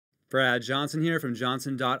Brad Johnson here from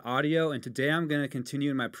johnson.audio, and today I'm going to continue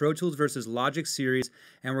in my Pro Tools versus Logic series,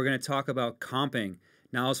 and we're going to talk about comping.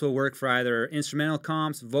 Now this will work for either instrumental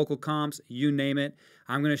comps, vocal comps, you name it.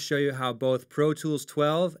 I'm going to show you how both Pro Tools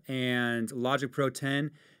 12 and Logic Pro 10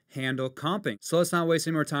 handle comping. So let's not waste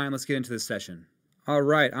any more time, let's get into this session.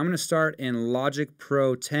 Alright, I'm going to start in Logic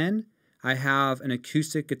Pro 10. I have an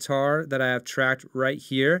acoustic guitar that I have tracked right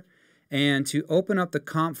here. And to open up the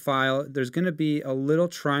comp file, there's going to be a little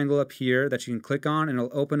triangle up here that you can click on, and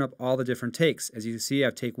it'll open up all the different takes. As you can see, I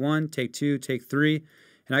have take 1, take 2, take 3,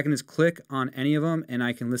 and I can just click on any of them and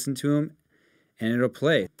I can listen to them and it'll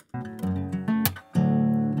play.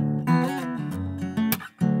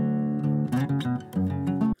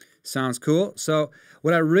 Sounds cool. So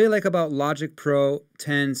what I really like about Logic Pro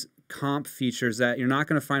 10's comp features that you're not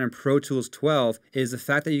going to find in Pro Tools 12 is the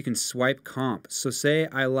fact that you can swipe comp. So say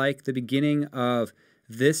I like the beginning of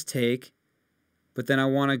this take, but then I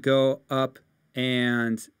want to go up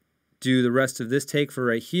and do the rest of this take for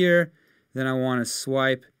right here. Then I want to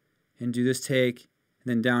swipe and do this take. And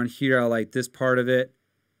then down here I like this part of it.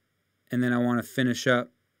 And then I want to finish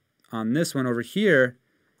up on this one over here.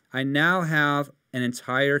 I now have an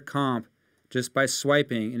entire comp just by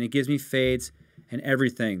swiping, and it gives me fades and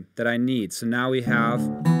everything that I need. So now we have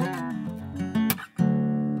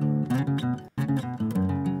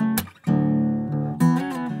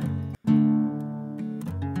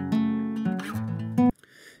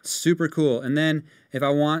super cool. And then if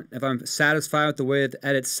I'm satisfied with the way that the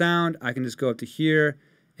edits sound, I can just go up to here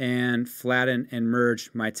and flatten and merge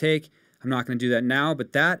my take. I'm not going to do that now,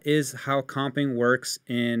 but that is how comping works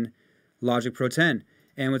in Logic Pro 10.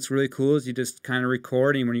 And what's really cool is you just kind of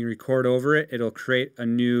record, and when you record over it, it'll create a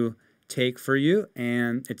new take for you,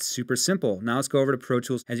 and it's super simple. Now let's go over to Pro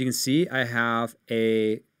Tools. As you can see, I have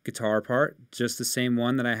a guitar part, just the same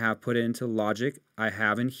one that I have put into Logic, I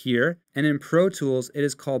have in here. And in Pro Tools, it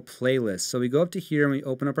is called Playlist. So we go up to here and we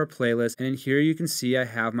open up our playlist, and in here you can see I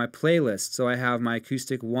have my playlist. So I have my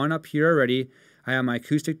acoustic 1 up here already, I have my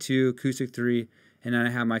acoustic 2, acoustic 3, and then I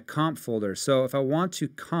have my comp folder. So if I want to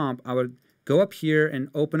comp, I would go up here and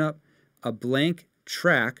open up a blank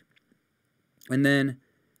track, and then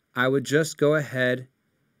I would just go ahead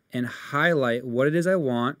and highlight what it is I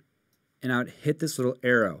want, and I would hit this little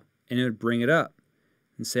arrow and it would bring it up.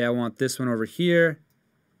 And say I want this one over here,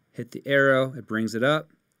 hit the arrow, it brings it up.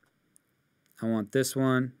 I want this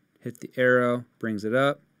one, hit the arrow, brings it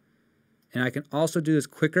up. And I can also do this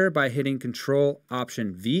quicker by hitting Control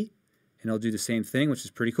Option V, and it'll do the same thing, which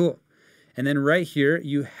is pretty cool. And then right here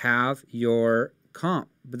you have your comp.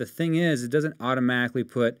 But the thing is, it doesn't automatically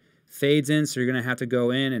put fades in, so you're going to have to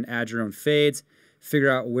go in and add your own fades, figure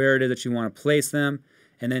out where it is that you want to place them,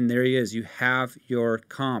 and then there he is. You have your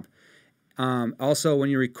comp. Also, when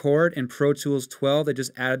you record in Pro Tools 12, they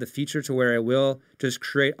just added the feature to where it will just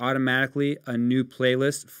create automatically a new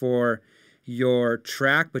playlist for your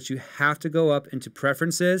track, but you have to go up into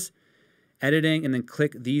Preferences, Editing, and then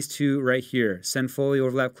click these two right here. Send fully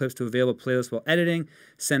overlap clips to available playlist while editing.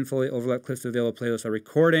 Send fully overlap clips to available playlist while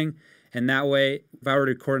recording. And that way, if I were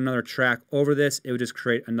to record another track over this, it would just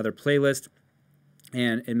create another playlist.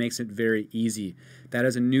 And it makes it very easy. That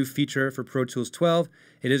is a new feature for Pro Tools 12.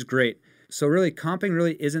 It is great. So really, comping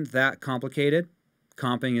really isn't that complicated.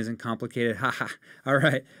 Comping isn't complicated, haha. All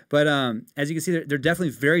right, but as you can see, they're definitely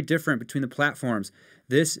very different between the platforms.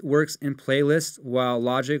 This works in playlists while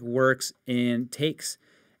Logic works in takes.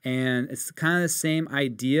 And it's kind of the same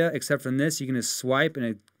idea, except from this, you can just swipe and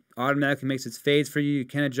it automatically makes its fades for you. You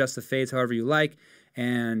can adjust the fades however you like.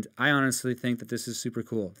 And I honestly think that this is super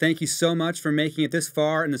cool. Thank you so much for making it this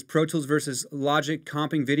far in this Pro Tools versus Logic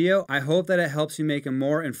comping video. I hope that it helps you make a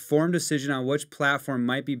more informed decision on which platform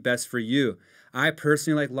might be best for you. I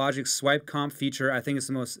personally like Logic's swipe comp feature. I think it's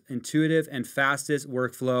the most intuitive and fastest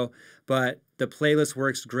workflow, but the playlist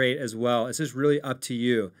works great as well. It's just really up to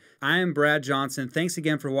you. I am Brad Johnson. Thanks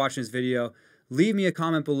again for watching this video. Leave me a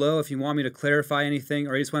comment below if you want me to clarify anything,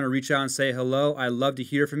 or you just want to reach out and say hello. I'd love to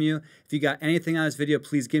hear from you. If you got anything on this video,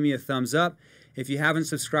 please give me a thumbs up. If you haven't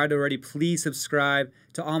subscribed already, please subscribe.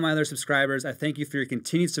 To all my other subscribers, I thank you for your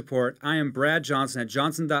continued support. I am Brad Johnson at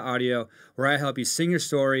johnson.audio, where I help you sing your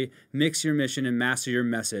story, mix your mission, and master your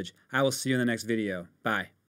message. I will see you in the next video. Bye.